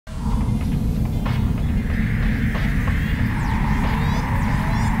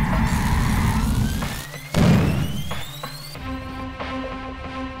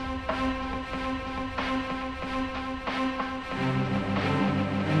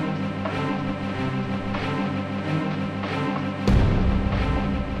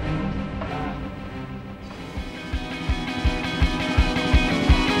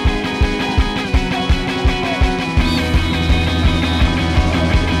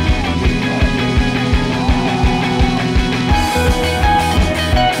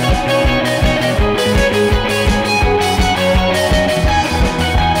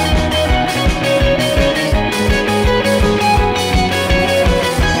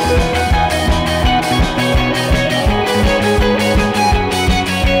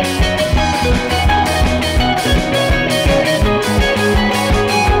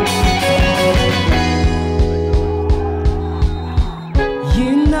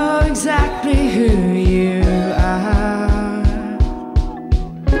exactly who you are,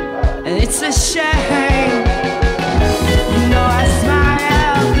 and it's a shame. You know I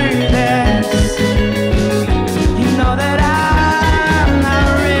smile through this. You know that I'm not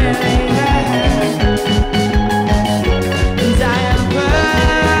really there, and I am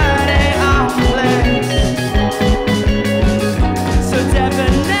putting on bliss. So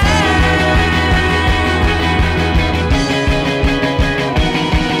definitely.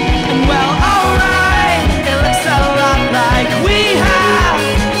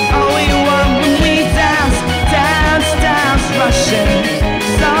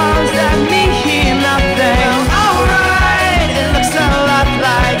 Songs that mean nothing. Alright, it looks a lot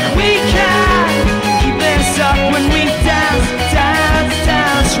like we can keep this up when we dance, dance,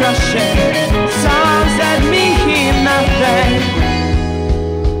 dance, rushing. Songs that mean nothing.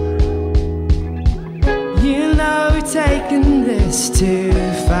 You know we're taking this too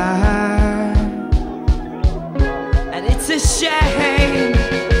far, and it's a shame.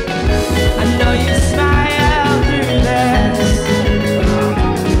 I know you smile through this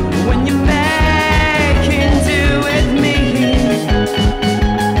when you're making do with me,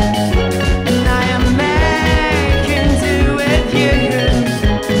 and I am making do with you,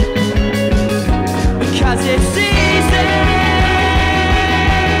 because it's easy.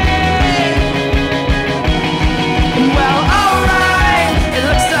 Well, alright, it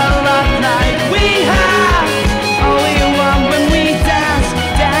looks a lot like we have all we want when we dance,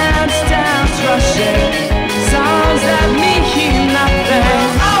 dance, dance, rushing. Songs that mean nothing.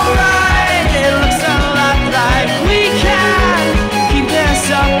 Alright, it looks a lot like we can keep this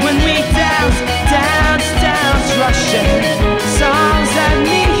up when we dance, dance, dance, rushing. Songs that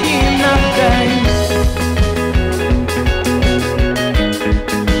mean nothing.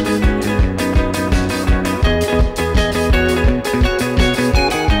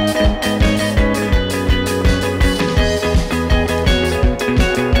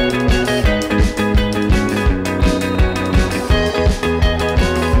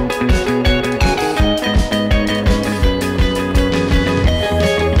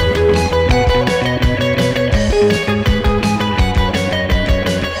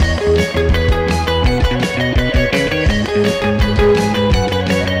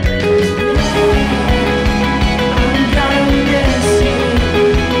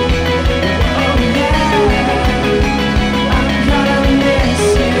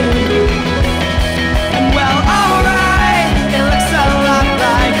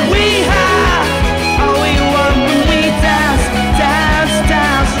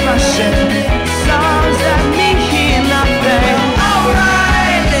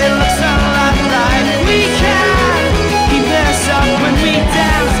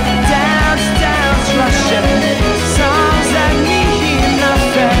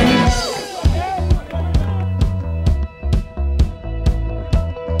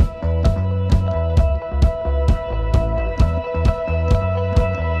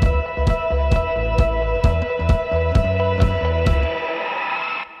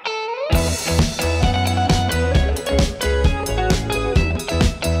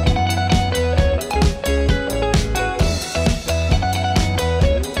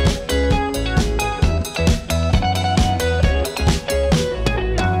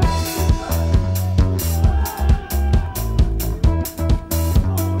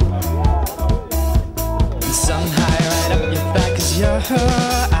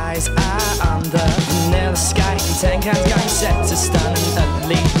 Eyes are on the vanilla sky, and 10 cans going set to stun and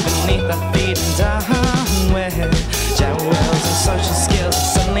leap beneath our feet, and done with jet wheels and social skills, and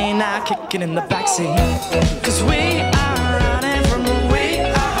suddenly now kicking in the backseat. Cause we are running from who we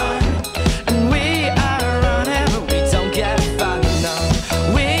are, and we are running but we don't get far, no.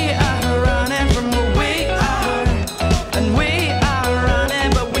 We are running from who we are, and we are running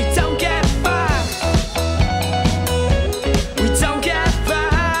but we don't get far. We don't get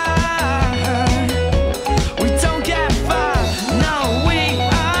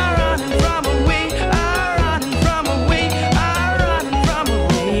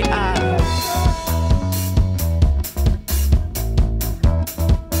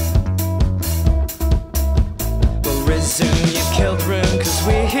you killed room, cause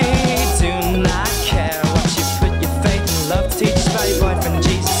we do not care what you put your faith and love to teach by your boyfriend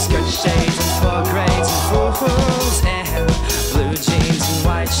Jesus. Skirt shades and 4 grades and fools and blue jeans and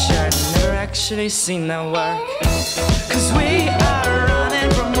white shirt, never actually seen that work. Cause we are running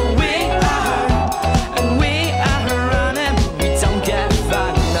from who we are, and we are running but we don't get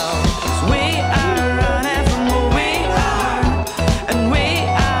far, no. Cause we are running from who we are, and we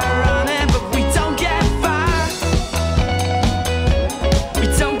are running but we don't get far. We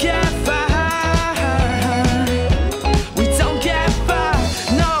don't get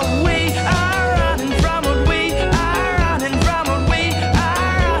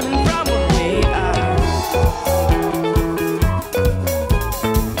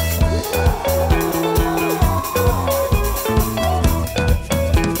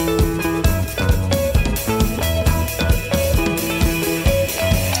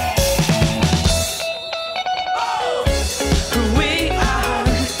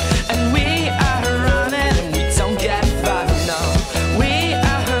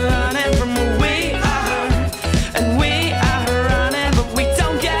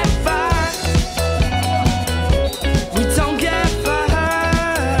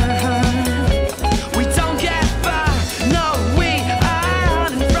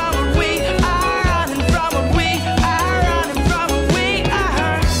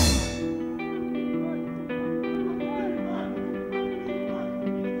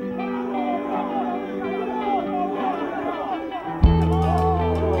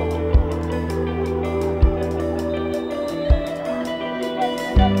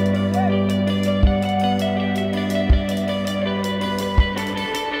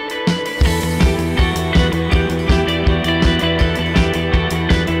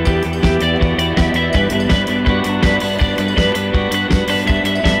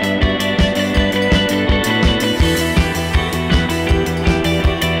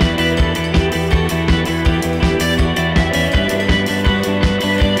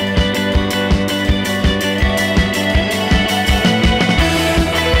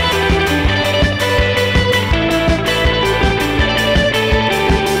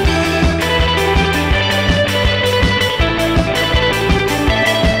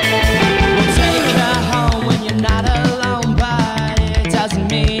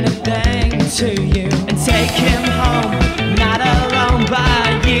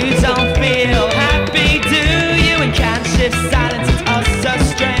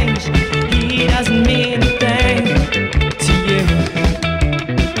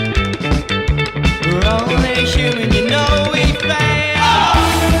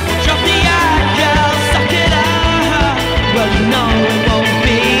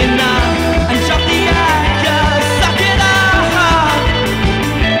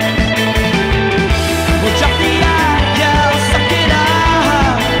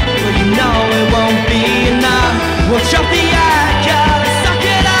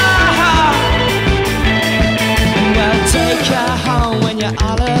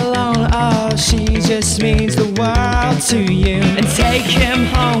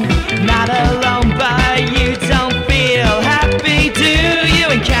home, not alone, but you don't feel happy, do you?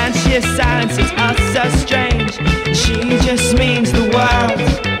 And can't your silence is us so strange? She just means the world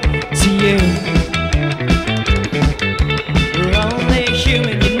to you. We're only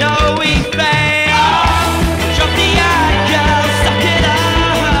human, you know we fail. Drop the eye, girl, suck it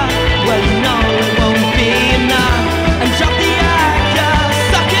up. Well, you know it won't be enough. And drop the eye, girl,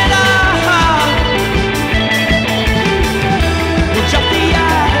 suck it up. Well, drop the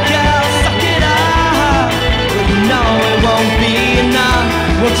eye, girl, suck it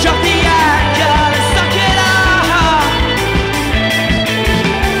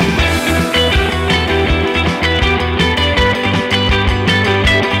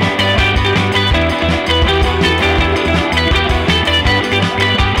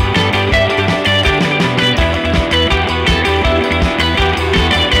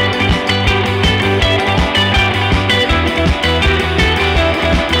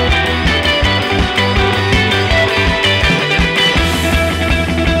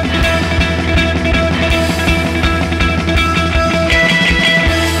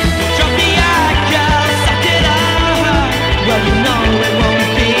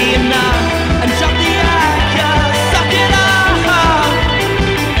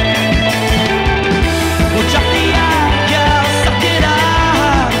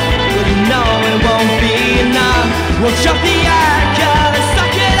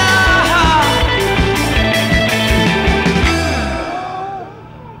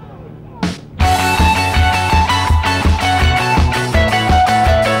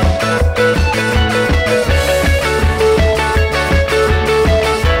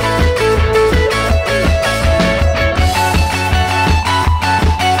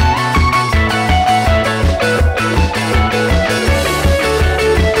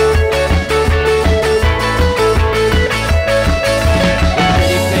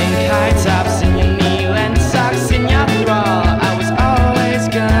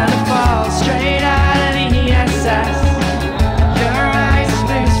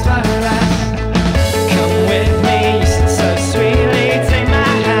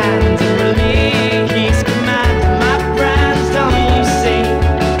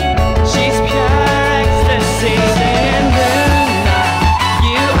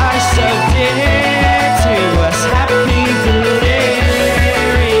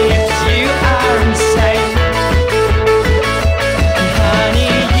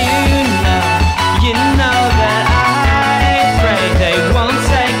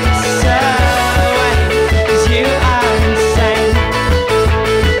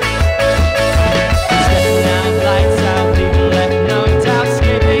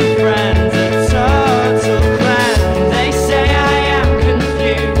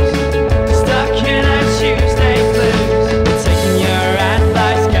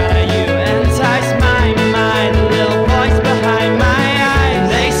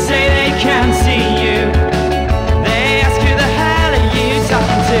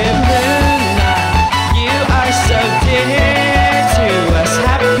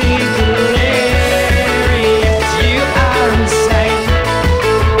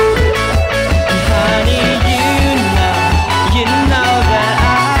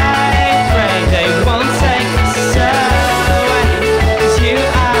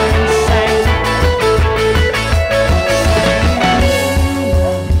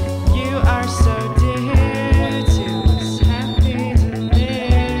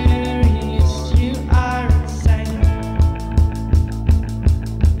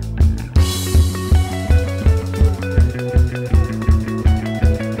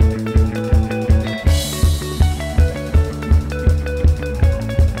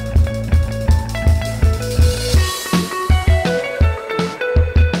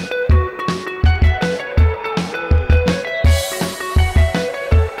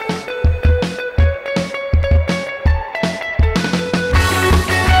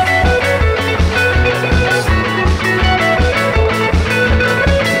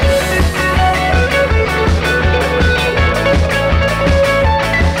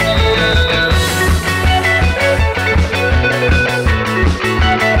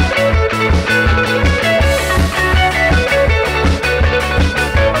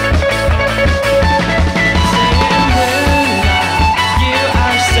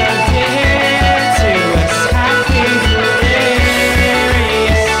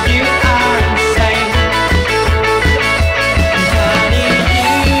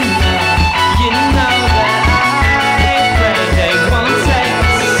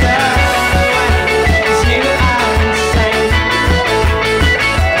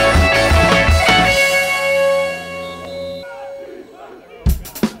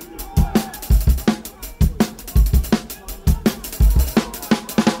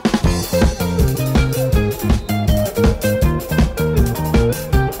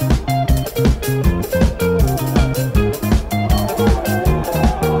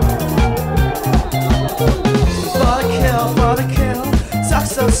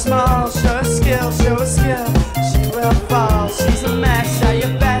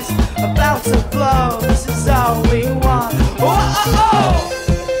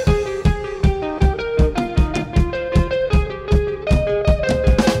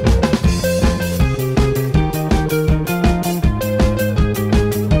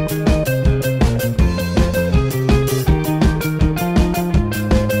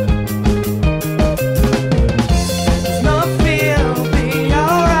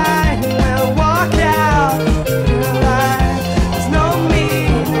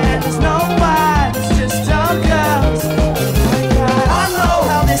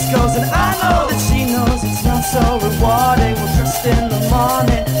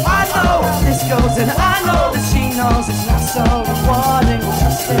And I know that she knows it's not so rewarding. We'll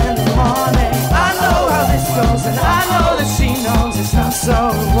trust in the morning. I know how this goes, and I know that she knows it's not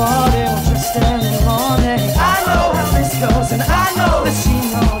so rewarding. We'll trust in the morning. I know how this goes, and I know that she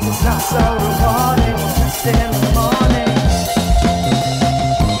knows it's not so rewarding.